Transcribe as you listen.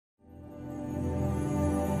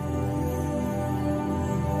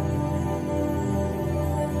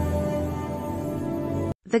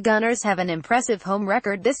The Gunners have an impressive home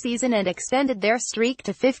record this season and extended their streak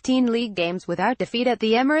to 15 league games without defeat at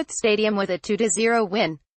the Emirates Stadium with a 2-0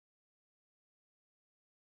 win.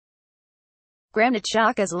 Granit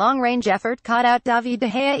Xhaka's long-range effort caught out David De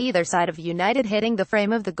Gea either side of United, hitting the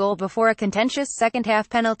frame of the goal before a contentious second-half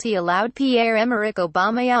penalty allowed Pierre-Emerick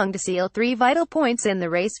Aubameyang to seal 3 vital points in the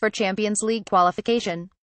race for Champions League qualification.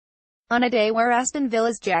 On a day where Aston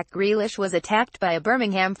Villa's Jack Grealish was attacked by a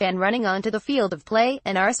Birmingham fan running onto the field of play,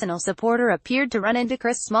 an Arsenal supporter appeared to run into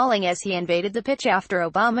Chris Smalling as he invaded the pitch after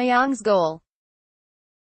Aubameyang's goal.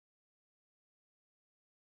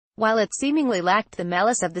 While it seemingly lacked the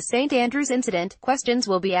malice of the St Andrews incident, questions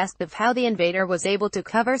will be asked of how the invader was able to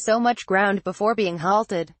cover so much ground before being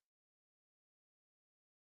halted.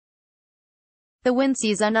 The win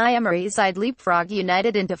sees Emirates side leapfrog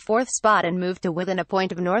United into 4th spot and move to within a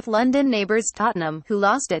point of North London neighbours Tottenham, who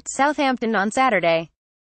lost at Southampton on Saturday.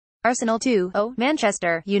 Arsenal 2-0,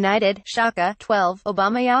 Manchester United, Xhaka, 12,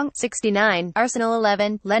 Aubameyang, 69, Arsenal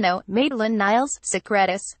 11, Leno, Maitland-Niles,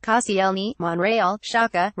 Socrates, Koscielny, Monreal,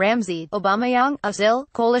 Xhaka, Ramsey, Aubameyang, Ozil,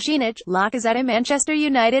 Kolasinac, Lacazette. Manchester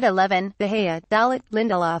United 11, De Gea, Dalot,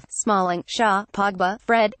 Lindelof, Smalling, Shaw, Pogba,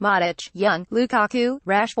 Fred, Matic, Young, Lukaku,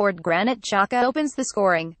 Rashford. Granit Xhaka opens the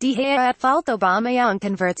scoring. De Gea at fault. Aubameyang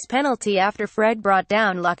converts penalty after Fred brought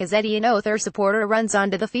down Lacazette. An Other supporter runs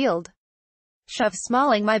onto the field. SHOVES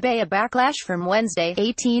Smalling my bay. A backlash from Wednesday,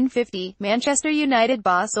 1850. Manchester United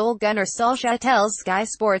boss Ole Gunnar Solskjaer tells Sky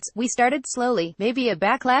Sports, "We started slowly, maybe a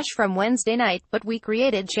backlash from Wednesday night, but we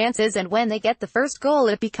created chances, and when they get the first goal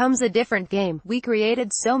it becomes a different game. We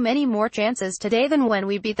created so many more chances today than when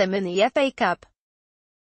we beat them in the FA Cup.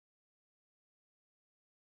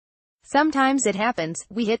 Sometimes it happens,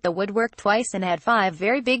 we hit the woodwork twice and had 5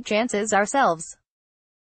 very big chances ourselves.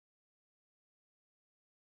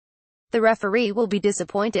 The referee will be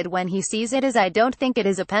disappointed when he sees it, as I don't think it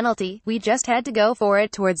is a penalty. We just had to go for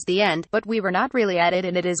it towards the end, but we were not really at it,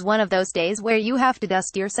 and it is one of those days where you have to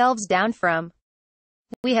dust yourselves down from.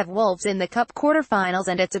 We have Wolves in the Cup quarter-finals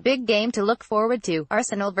and it's a big game to look forward to."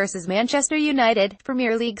 Arsenal vs Manchester United,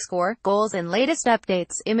 Premier League score, goals and latest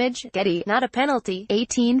updates. Image, Getty. Not a penalty.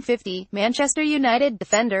 1850. Manchester United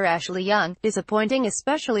defender Ashley Young, disappointing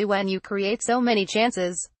especially when you create so many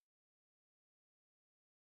chances.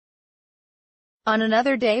 On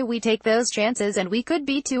another day we take those chances and we could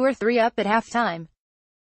be 2 or 3 up at halftime.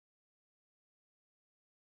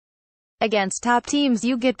 Against top teams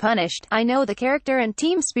you get punished. I know the character and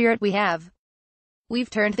team spirit we have. We've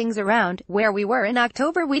turned things around. Where we were in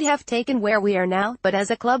October we'd have taken where we are now, but as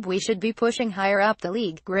a club we should be pushing higher up the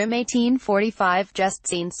league. Grim 1845. Just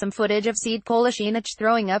seen some footage of Kolasinac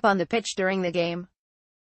throwing up on the pitch during the game.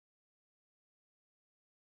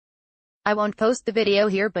 I won't post the video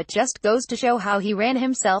here, but just goes to show how he ran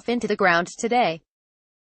himself into the ground today.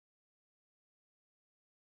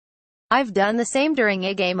 I've done the same during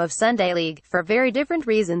a game of Sunday League, for very different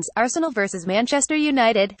reasons. Arsenal vs Manchester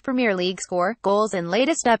United, Premier League score, goals and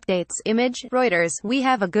latest updates. Image, Reuters. We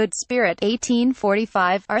have a good spirit.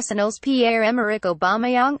 1845. Arsenal's Pierre-Emerick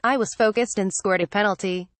Aubameyang, I was focused and scored a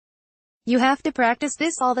penalty. You have to practice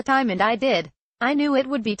this all the time and I did. I knew it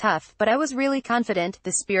would be tough, but I was really confident.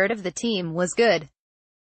 The spirit of the team was good.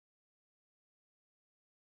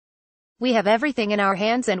 We have everything in our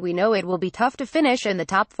hands and we know it will be tough to finish in the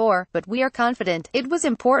top 4, but we are confident. It was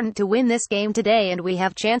important to win this game today and we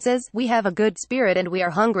have chances. We have a good spirit and we are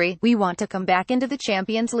hungry. We want to come back into the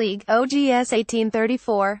Champions League." OGS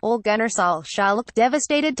 1834. Ole Gunnar Solskjaer looked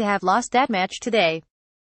devastated to have lost that match today.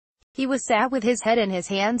 He was sat with his head in his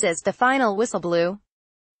hands as the final whistle blew.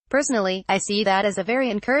 Personally, I see that as a very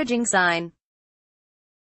encouraging sign.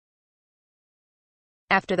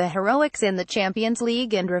 After the heroics in the Champions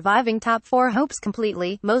League and reviving top 4 hopes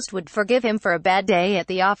completely, most would forgive him for a bad day at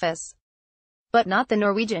the office. But not the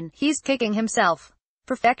Norwegian. He's kicking himself.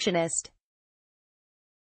 Perfectionist.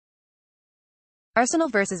 Arsenal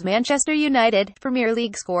vs Manchester United, Premier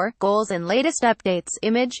League score, goals and latest updates.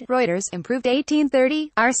 Image, Reuters. Improved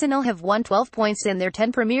 1830. Arsenal have won 12 points in their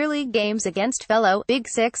 10 Premier League games against fellow Big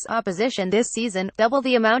Six opposition this season, double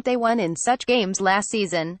the amount they won in such games last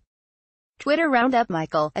season. Twitter Roundup.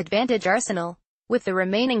 Michael, advantage Arsenal. With the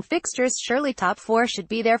remaining fixtures surely top 4 should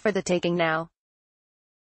be there for the taking now.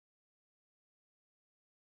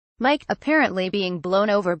 Mike, apparently being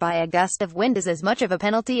blown over by a gust of wind is as much of a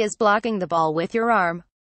penalty as blocking the ball with your arm.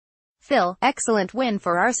 Phil, excellent win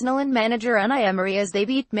for Arsenal and manager Unai Emery as they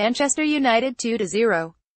beat Manchester United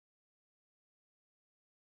 2-0.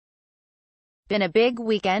 Been a big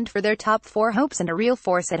weekend for their top 4 hopes and a real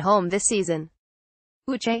force at home this season.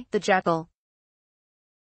 Uche, the Jackal.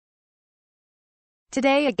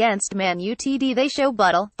 Today against ManUtd they show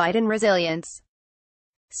buttle, fight and resilience.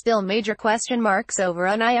 Still major question marks over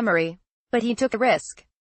Unai Emery. But he took a risk.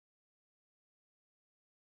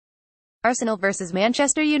 Arsenal vs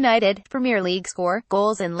Manchester United, Premier League score,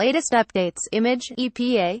 goals and latest updates, image,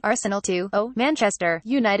 EPA, Arsenal 2-0, Manchester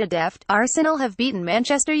United deft. Arsenal have beaten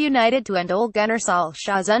Manchester United to end Ole Gunnar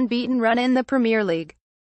Solskjaer's unbeaten run in the Premier League.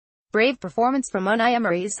 Brave performance from Unai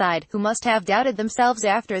Emery's side, who must have doubted themselves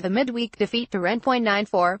after the midweek defeat to Rennes.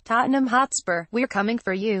 94, Tottenham Hotspur, we're coming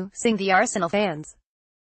for you, sing the Arsenal fans.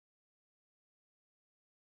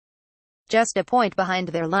 Just a point behind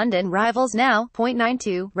their London rivals now,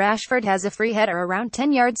 92. Rashford has a free header around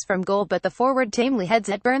 10 yards from goal but the forward tamely heads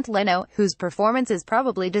at Bernd Leno, whose performance is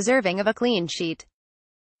probably deserving of a clean sheet.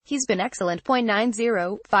 He's been excellent.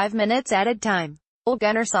 90, 5 minutes added time. Ole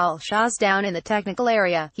Gunnar Solskjaer's down in the technical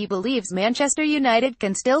area. He believes Manchester United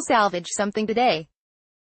can still salvage something today.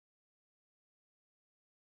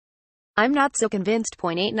 I'm not so convinced.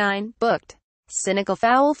 89, booked. Cynical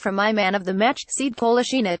foul from my man of the match, Sead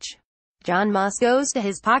Kolasinac. John Moss goes to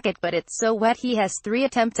his pocket but it's so wet he has 3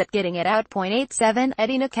 attempts at getting it out. 87,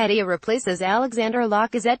 Eddie Nketiah replaces Alexander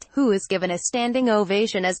Lacazette, who is given a standing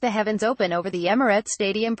ovation as the heavens open over the Emirates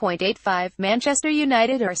Stadium. 85, Manchester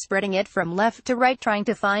United are spreading it from left to right trying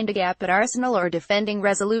to find a gap at Arsenal or defending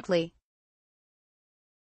resolutely.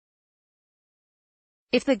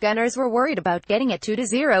 If the Gunners were worried about getting it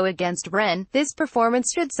 2-0 against Rennes, this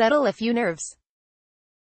performance should settle a few nerves.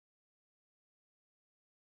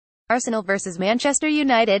 Arsenal vs Manchester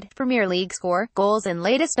United, Premier League score, goals and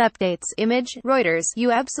latest updates, image, Reuters,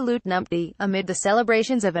 you absolute numpty. Amid the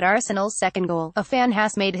celebrations of Arsenal's second goal, a fan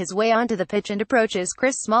has made his way onto the pitch and approaches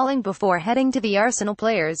Chris Smalling before heading to the Arsenal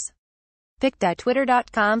players.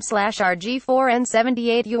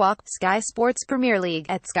 pic.twitter.com/RG4N78 UOC, Sky Sports Premier League,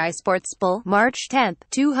 at Sky Sports Bull, March 10,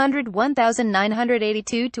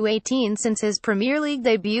 201,982-18. Since his Premier League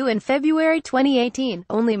debut in February 2018,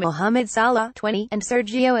 only Mohamed Salah, 20, and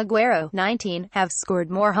Sergio Aguero, 19, have scored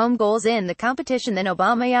more home goals in the competition than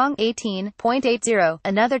Aubameyang, 18.80.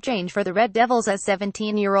 Another change for the Red Devils as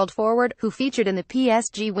 17-year-old forward, who featured in the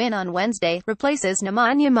PSG win on Wednesday, replaces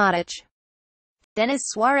Nemanja Matic. Denis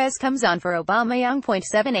Suarez comes on for Aubameyang.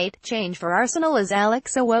 78, change for Arsenal as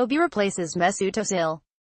Alex Iwobi replaces Mesut Ozil.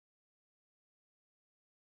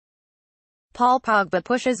 Paul Pogba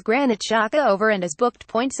pushes Granit Xhaka over and is booked.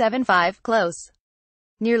 75, close.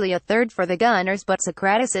 Nearly a third for the Gunners but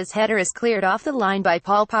Socrates' header is cleared off the line by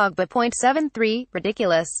Paul Pogba. 73,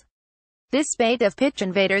 ridiculous. This spate of pitch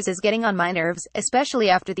invaders is getting on my nerves, especially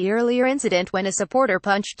after the earlier incident when a supporter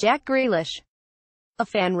punched Jack Grealish. A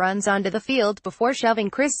fan runs onto the field before shoving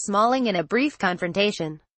Chris Smalling in a brief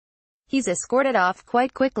confrontation. He's escorted off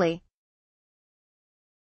quite quickly.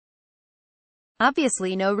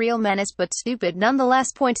 Obviously no real menace but stupid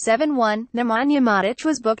nonetheless. 71, Nemanja Matic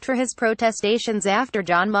was booked for his protestations after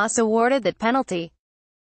John Moss awarded that penalty.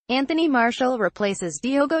 Anthony Martial replaces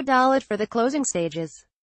Diogo Dalot for the closing stages.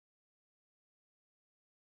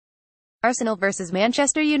 Arsenal vs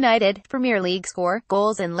Manchester United, Premier League score,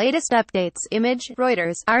 goals and latest updates, image,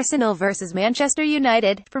 Reuters, Arsenal vs Manchester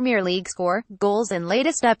United, Premier League score, goals and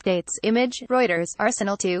latest updates, image, Reuters,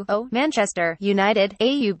 Arsenal 2-0, Manchester United,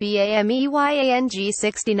 Aubameyang.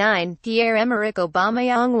 69, Pierre-Emerick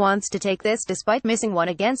Aubameyang wants to take this despite missing one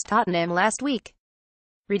against Tottenham last week.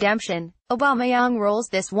 Redemption. Aubameyang rolls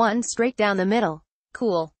this one straight down the middle.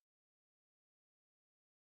 Cool.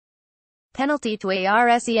 Penalty to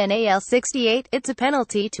Arsenal. 68, it's a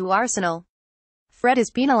penalty to Arsenal. Fred is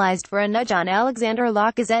penalized for a nudge on Alexander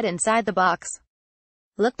Lacazette inside the box.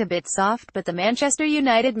 Looked a bit soft but the Manchester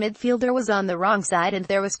United midfielder was on the wrong side and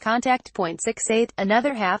there was contact. 68,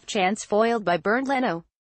 another half chance foiled by Bernd Leno.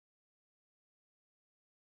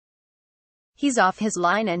 He's off his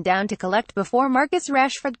line and down to collect before Marcus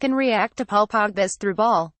Rashford can react to Paul Pogba's through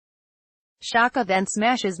ball. Xhaka then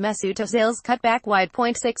smashes Mesut Ozil's cutback wide.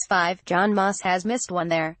 65, John Moss has missed one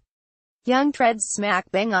there. Young treads smack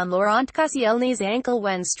bang on Laurent Koscielny's ankle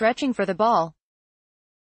when stretching for the ball.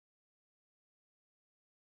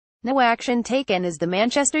 No action taken as the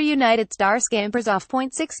Manchester United star scampers off.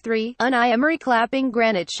 63, Unai Emery clapping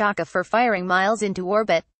Granit Xhaka for firing miles into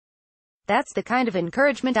orbit. That's the kind of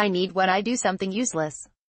encouragement I need when I do something useless.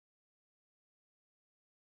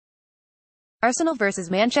 Arsenal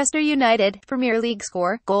vs Manchester United, Premier League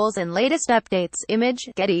score, goals and latest updates, image,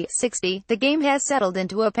 Getty. 60, the game has settled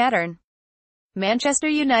into a pattern. Manchester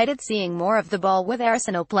United seeing more of the ball with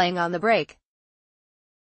Arsenal playing on the break.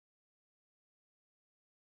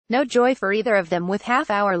 No joy for either of them with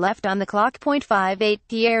half-hour left on the clock. 58,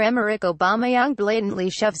 Pierre-Emerick Aubameyang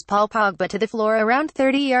blatantly shoves Paul Pogba to the floor around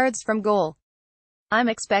 30 yards from goal. I'm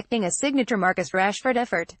expecting a signature Marcus Rashford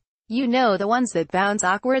effort. You know, the ones that bounce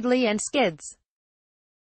awkwardly and skids.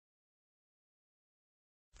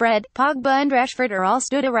 Fred, Pogba and Rashford are all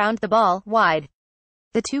stood around the ball, wide.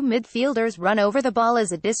 The two midfielders run over the ball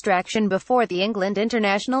as a distraction before the England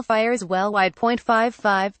international fires well wide.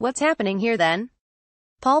 .55. What's happening here then?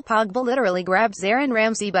 Paul Pogba literally grabs Aaron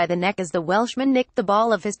Ramsey by the neck as the Welshman nicked the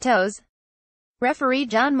ball off his toes. Referee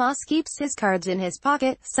John Moss keeps his cards in his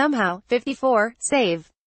pocket, somehow. 54.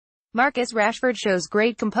 Save. Marcus Rashford shows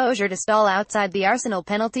great composure to stall outside the Arsenal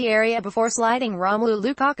penalty area before sliding Romelu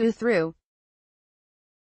Lukaku through.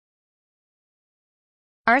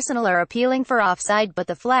 Arsenal are appealing for offside but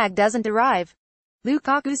the flag doesn't arrive.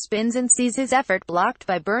 Lukaku spins and sees his effort blocked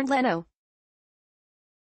by Bernd Leno.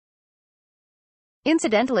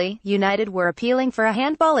 Incidentally, United were appealing for a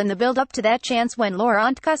handball in the build-up to that chance when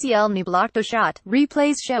Laurent Koscielny blocked a shot.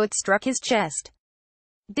 Replays show it struck his chest.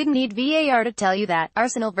 Didn't need VAR to tell you that.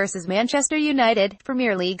 Arsenal vs Manchester United,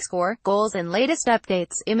 Premier League score, goals and latest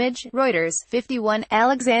updates. Image, Reuters. 51.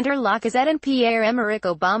 Alexander Lacazette and Pierre-Emerick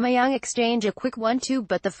Aubameyang exchange a quick 1-2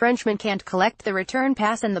 but the Frenchman can't collect the return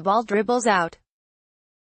pass and the ball dribbles out.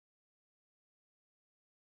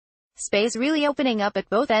 Space really opening up at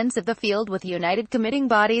both ends of the field with United committing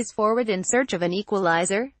bodies forward in search of an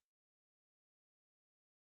equalizer.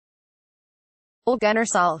 Gunnar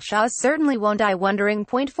Solskjaer certainly won't die wondering.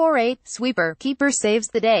 .48, sweeper, keeper saves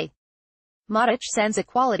the day. Modric sends a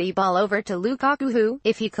quality ball over to Lukaku who,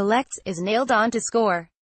 if he collects, is nailed on to score.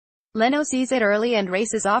 Leno sees it early and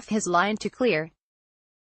races off his line to clear.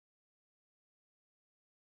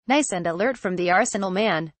 Nice and alert from the Arsenal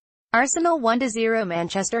man. Arsenal 1-0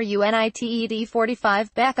 Manchester United.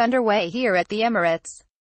 45 back underway here at the Emirates.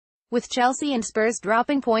 With Chelsea and Spurs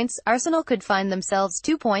dropping points, Arsenal could find themselves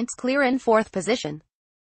 2 points clear in fourth position.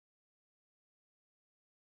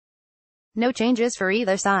 No changes for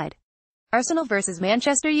either side. Arsenal vs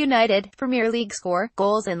Manchester United, Premier League score,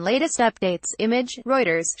 goals and latest updates. Image,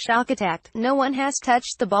 Reuters. Shock attacked. No one has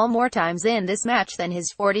touched the ball more times in this match than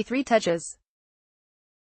his 43 touches.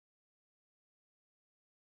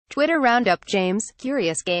 Twitter roundup. James,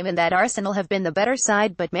 curious game in that Arsenal have been the better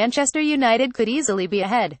side but Manchester United could easily be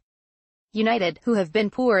ahead. United, who have been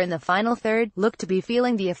poor in the final third, look to be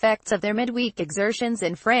feeling the effects of their midweek exertions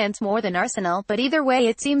in France more than Arsenal, but either way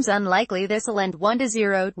it seems unlikely this'll end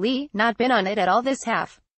 1-0. Lee, not been on it at all this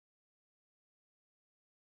half.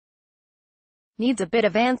 Needs a bit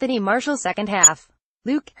of Anthony Martial second half.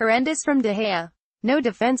 Luke, horrendous from De Gea. No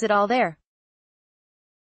defense at all there.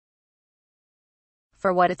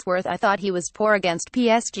 For what it's worth, I thought he was poor against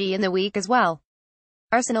PSG in the week as well.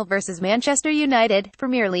 Arsenal vs Manchester United,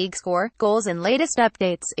 Premier League score, goals and latest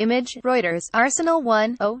updates. Image, Reuters. Arsenal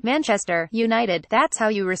 1-0, Manchester United. That's how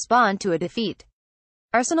you respond to a defeat.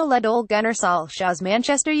 Arsenal led Ole Gunnar Solskjaer's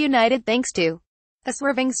Manchester United thanks to a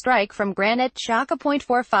swerving strike from Granit Xhaka.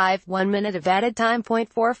 .45, 1 minute of added time.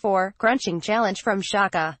 .44, crunching challenge from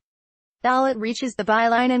Xhaka. Dalit reaches the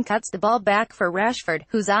byline and cuts the ball back for Rashford,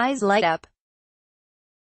 whose eyes light up.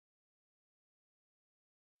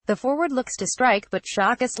 The forward looks to strike but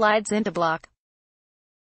Xhaka slides into block.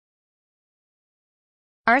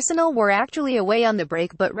 Arsenal were actually away on the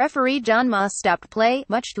break but referee John Moss stopped play,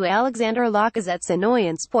 much to Alexander Lacazette's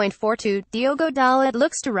annoyance. .42, Diogo Dalot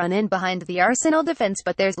looks to run in behind the Arsenal defense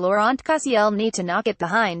but there's Laurent Koscielny to knock it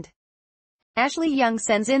behind. Ashley Young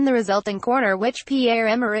sends in the resulting corner which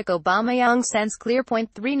Pierre-Emerick Aubameyang sends clear.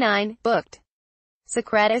 .39, booked.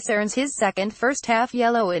 Socrates earns his second first-half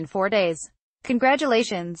yellow in 4 days.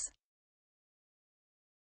 Congratulations.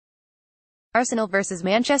 Arsenal vs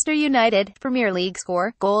Manchester United, Premier League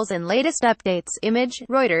score, goals and latest updates. Image,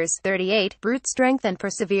 Reuters. 38, brute strength and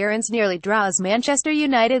perseverance nearly draws Manchester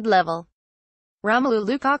United level. Romelu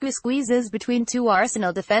Lukaku squeezes between two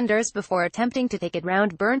Arsenal defenders before attempting to take it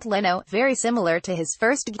round Bernd Leno, very similar to his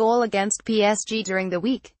first goal against PSG during the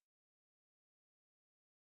week.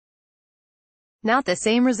 Not the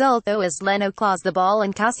same result though as Leno claws the ball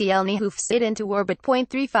and Koscielny hoofs it into orbit.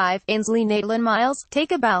 .35, Ainsley Maitland-Niles,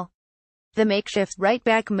 take a bow. The makeshift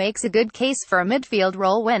right-back makes a good case for a midfield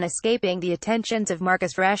role when escaping the attentions of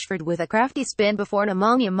Marcus Rashford with a crafty spin before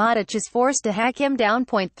Nemanja Matic is forced to hack him down.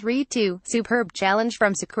 .32, superb challenge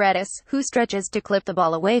from Socrates, who stretches to clip the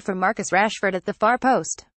ball away from Marcus Rashford at the far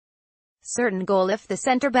post. Certain goal if the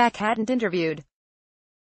centre-back hadn't interviewed.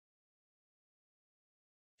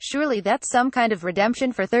 Surely that's some kind of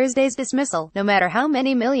redemption for Thursday's dismissal. No matter how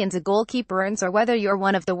many millions a goalkeeper earns or whether you're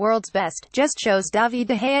one of the world's best, just shows David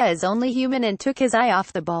De Gea is only human and took his eye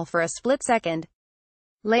off the ball for a split second.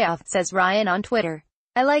 Layoff, says Ryan on Twitter.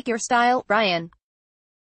 I like your style, Ryan.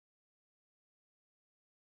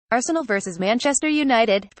 Arsenal vs Manchester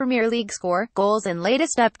United, Premier League score, goals and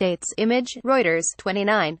latest updates. Image, Reuters,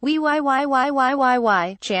 29.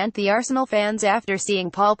 Why, chant the Arsenal fans after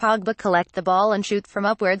seeing Paul Pogba collect the ball and shoot from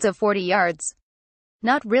upwards of 40 yards.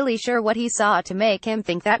 Not really sure what he saw to make him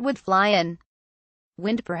think that would fly in.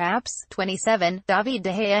 Wind perhaps. 27. David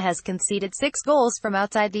De Gea has conceded 6 goals from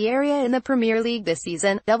outside the area in the Premier League this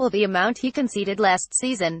season, double the amount he conceded last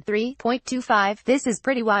season. 3.25. This is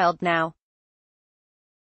pretty wild now.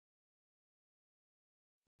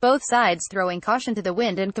 Both sides throwing caution to the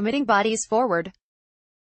wind and committing bodies forward.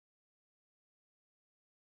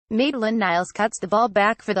 Maitland-Niles cuts the ball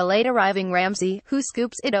back for the late-arriving Ramsey, who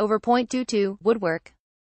scoops it over. 22. Woodwork.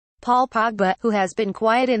 Paul Pogba, who has been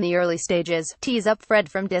quiet in the early stages, tees up Fred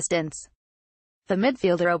from distance. The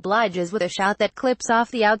midfielder obliges with a shot that clips off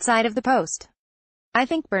the outside of the post. I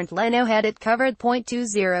think Bernd Leno had it covered.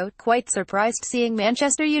 20. Quite surprised seeing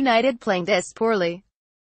Manchester United playing this poorly.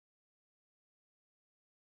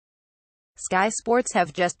 Sky Sports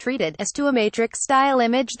have just treated us to a Matrix-style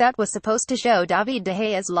image that was supposed to show David De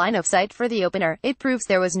Gea's line of sight for the opener. It proves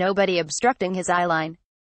there was nobody obstructing his eye line.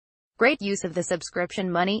 Great use of the subscription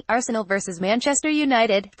money. Arsenal vs Manchester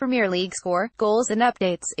United, Premier League score, goals and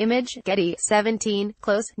updates. Image, Getty, 17,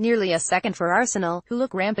 close, nearly a second for Arsenal, who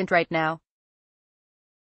look rampant right now.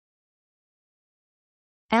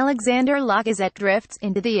 Alexander Lacazette drifts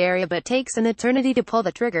into the area but takes an eternity to pull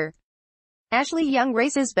the trigger. Ashley Young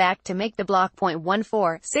races back to make the block. 14.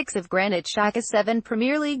 6 of Granit Xhaka's 7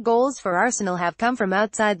 Premier League goals for Arsenal have come from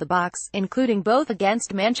outside the box, including both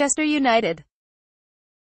against Manchester United.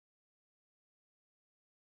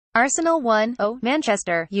 Arsenal 1-0,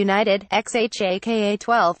 Manchester United, XHAKA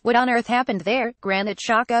 12. What on earth happened there? Granit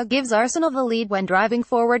Xhaka gives Arsenal the lead when driving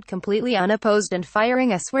forward completely unopposed and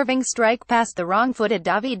firing a swerving strike past the wrong-footed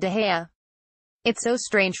David De Gea. It's so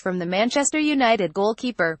strange from the Manchester United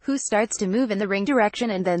goalkeeper, who starts to move in the ring direction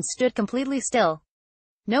and then stood completely still.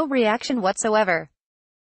 No reaction whatsoever.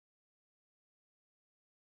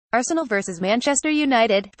 Arsenal vs Manchester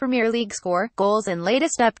United, Premier League score, goals and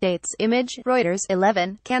latest updates. Image, Reuters,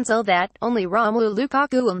 11. Cancel that. Only Romelu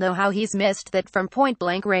Lukaku will know how he's missed that from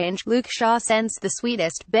point-blank range. Luke Shaw sends the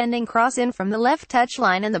sweetest, bending cross in from the left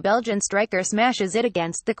touchline and the Belgian striker smashes it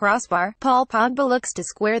against the crossbar. Paul Pogba looks to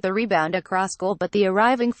square the rebound across goal but the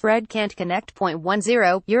arriving Fred can't connect. 10.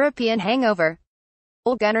 European hangover.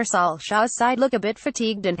 Ole Gunnar Solskjaer's side look a bit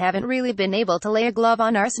fatigued and haven't really been able to lay a glove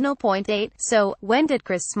on Arsenal. 8. So, when did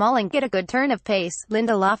Chris Smalling get a good turn of pace?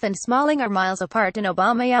 Lindelof and Smalling are miles apart and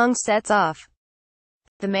Aubameyang sets off.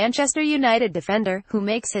 The Manchester United defender, who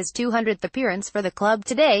makes his 200th appearance for the club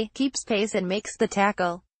today, keeps pace and makes the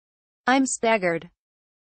tackle. I'm staggered.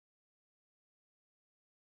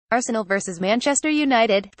 Arsenal vs Manchester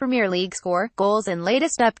United, Premier League score, goals and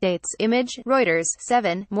latest updates. Image, Reuters,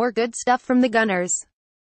 7. More good stuff from the Gunners.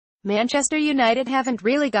 Manchester United haven't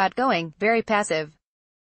really got going, very passive.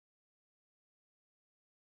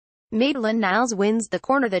 Maitland-Niles wins the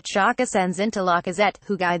corner that Xhaka sends into Lacazette,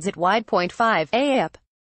 who guides it wide. 5. Up.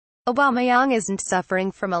 Aubameyang isn't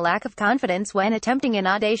suffering from a lack of confidence when attempting an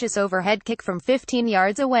audacious overhead kick from 15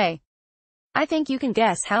 yards away. I think you can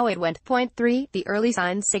guess how it went. 3. The early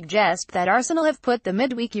signs suggest that Arsenal have put the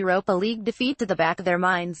midweek Europa League defeat to the back of their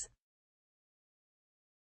minds.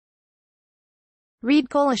 Reed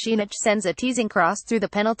Kolasinac sends a teasing cross through the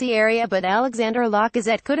penalty area but Alexander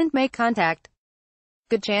Lacazette couldn't make contact.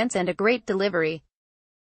 Good chance and a great delivery.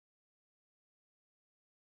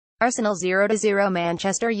 Arsenal 0-0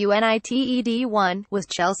 Manchester United 1, with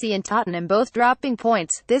Chelsea and Tottenham both dropping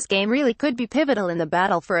points. This game really could be pivotal in the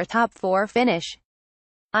battle for a top 4 finish.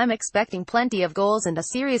 I'm expecting plenty of goals and a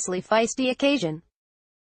seriously feisty occasion.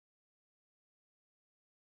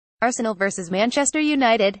 Arsenal vs Manchester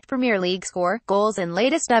United, Premier League score, goals and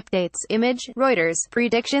latest updates. Image, Reuters,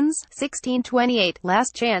 predictions, 16:28,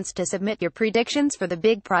 last chance to submit your predictions for the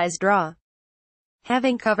big prize draw.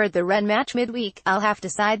 Having covered the Rennes match midweek, I'll have to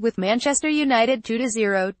side with Manchester United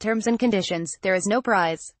 2-0, terms and conditions, there is no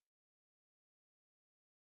prize.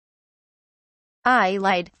 I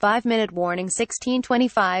lied, 5-minute warning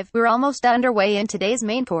 16:25, we're almost underway in today's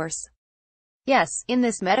main course. Yes, in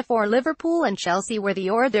this metaphor Liverpool and Chelsea were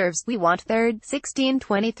the hors d'oeuvres, we want third.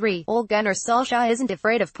 16:23, Ole Gunnar Solskjaer isn't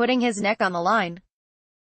afraid of putting his neck on the line.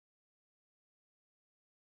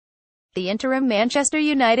 The interim Manchester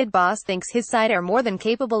United boss thinks his side are more than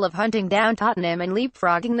capable of hunting down Tottenham and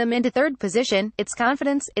leapfrogging them into third position. It's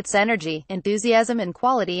confidence, it's energy, enthusiasm and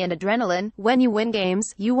quality and adrenaline. When you win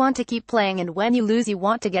games, you want to keep playing, and when you lose you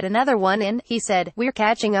want to get another one in, he said. We're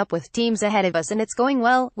catching up with teams ahead of us and it's going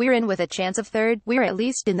well. We're in with a chance of third. We're at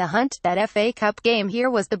least in the hunt. That FA Cup game here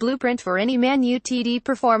was the blueprint for any ManUtd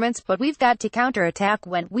performance, but we've got to counter-attack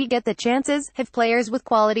when we get the chances, have players with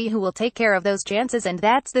quality who will take care of those chances, and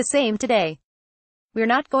that's the same today. We're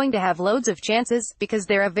not going to have loads of chances, because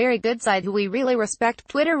they're a very good side who we really respect.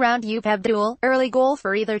 Twitter round Youp Abdul, early goal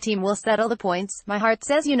for either team will settle the points. My heart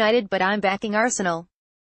says United, but I'm backing Arsenal.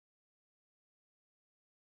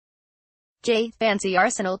 Fancy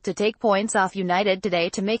Arsenal to take points off United today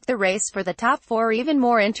to make the race for the top four even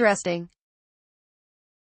more interesting.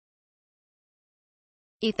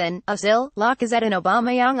 Ethan, Ozil, Lacazette and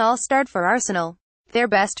Aubameyang all start for Arsenal. Their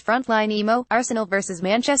best frontline emo. Arsenal vs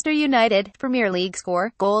Manchester United, Premier League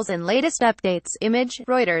score, goals and latest updates. Image,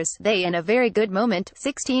 Reuters. They in a very good moment.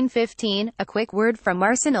 16:15. A quick word from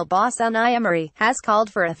Arsenal boss Unai Emery has called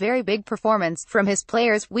for a very big performance from his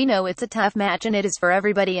players. We know it's a tough match and it is for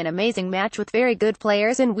everybody an amazing match with very good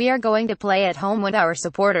players, and we are going to play at home with our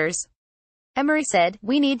supporters. Emery said,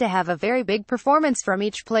 we need to have a very big performance from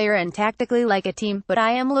each player and tactically like a team, but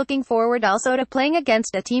I am looking forward also to playing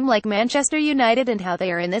against a team like Manchester United and how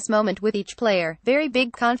they are in this moment with each player. Very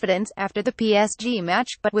big confidence after the PSG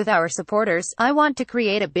match, but with our supporters, I want to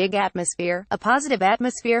create a big atmosphere, a positive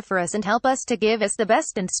atmosphere for us and help us to give us the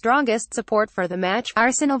best and strongest support for the match.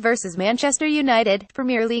 Arsenal vs Manchester United,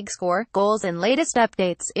 Premier League score, goals and latest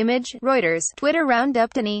updates. Image, Reuters. Twitter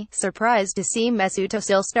roundup. Tony, surprised to see Mesut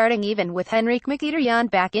Ozil starting even with Emerick Aubameyang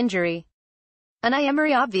back injury. Unai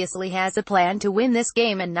Emery obviously has a plan to win this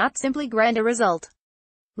game and not simply grind a result.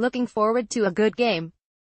 Looking forward to a good game.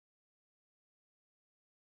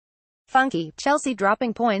 Funky, Chelsea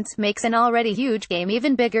dropping points makes an already huge game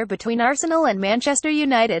even bigger between Arsenal and Manchester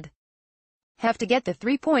United. Have to get the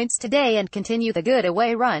 3 points today and continue the good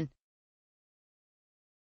away run.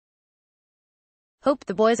 Hope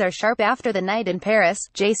the boys are sharp after the night in Paris.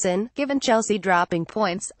 Jason, given Chelsea dropping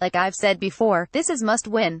points, like I've said before, this is must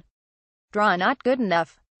win. Draw not good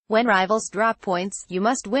enough. When rivals drop points, you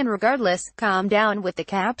must win regardless. Calm down with the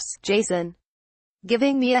caps, Jason.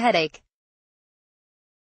 Giving me a headache.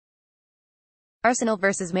 Arsenal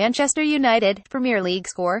vs Manchester United, Premier League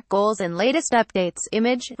score, goals and latest updates.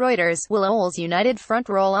 Image, Reuters. Will Oles United front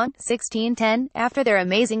roll on? 16:10. After their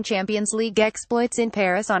amazing Champions League exploits in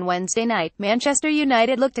Paris on Wednesday night, Manchester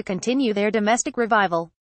United look to continue their domestic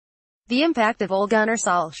revival. The impact of Ole Gunnar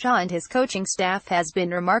Solskjaer and his coaching staff has been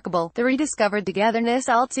remarkable, the rediscovered togetherness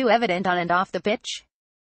all too evident on and off the pitch.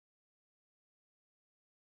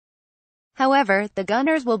 However, the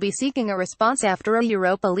Gunners will be seeking a response after a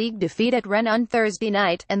Europa League defeat at Rennes on Thursday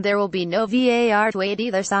night, and there will be no VAR to aid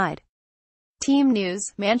either side. Team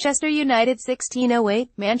news, Manchester United 16:08.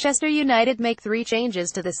 Manchester United make 3 changes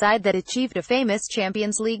to the side that achieved a famous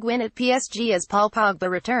Champions League win at PSG as Paul Pogba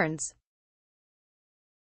returns.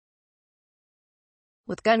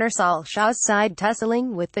 With Gunnar Solskjaer's side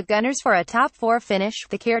tussling with the Gunners for a top 4 finish,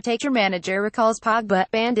 the caretaker manager recalls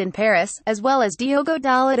Pogba, banned in Paris, as well as Diogo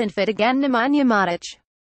Dalot and fit again Nemanja Matic.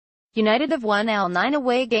 United have won all 9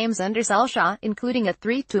 away games under Solskjaer, including a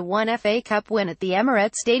 3-1 FA Cup win at the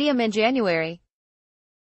Emirates Stadium in January.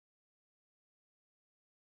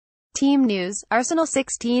 Team news, Arsenal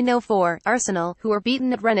 16:04. Arsenal, who were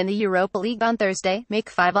beaten at Rennes in the Europa League on Thursday, make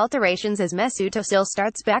 5 alterations as Mesut Ozil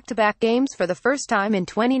starts back-to-back games for the first time in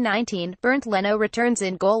 2019. Bernd Leno returns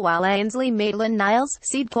in goal while Ainsley Maitland-Niles,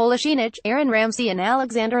 Sead Kolasinac, Aaron Ramsey and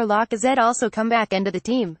Alexander Lacazette also come back into the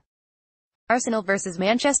team. Arsenal vs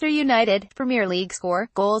Manchester United, Premier League score,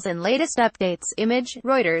 goals and latest updates. Image,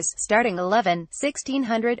 Reuters. Starting 11,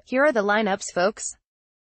 1600. Here are the lineups, folks.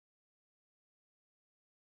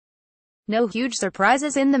 No huge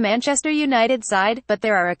surprises in the Manchester United side, but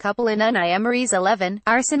there are a couple in Unai Emery's 11.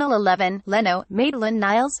 Arsenal 11, Leno,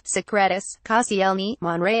 Maitland-Niles, Sokratis, Koscielny,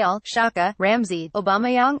 Monreal, Xhaka, Ramsey,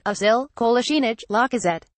 Aubameyang, Ozil, Kolasinac,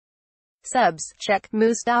 Lacazette. Subs, Cech,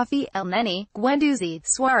 Mustafi, Elneny, Guendouzi,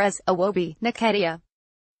 Suarez, Iwobi, Nketiah.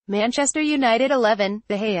 Manchester United 11,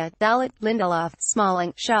 De Gea, Dalot, Lindelof,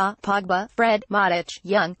 Smalling, Shaw, Pogba, Fred, Matic,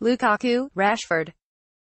 Young, Lukaku, Rashford.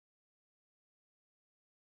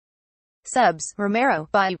 Subs, Romero,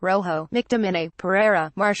 Bailly, Rojo, McTominay,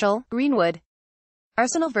 Pereira, Martial, Greenwood.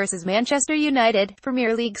 Arsenal vs Manchester United,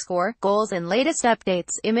 Premier League score, goals and latest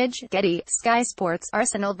updates. Image, Getty, Sky Sports.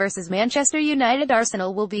 Arsenal vs Manchester United.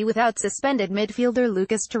 Arsenal will be without suspended midfielder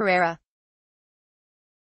Lucas Torreira.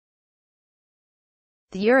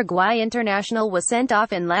 The Uruguay international was sent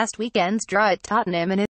off in last weekend's draw at Tottenham and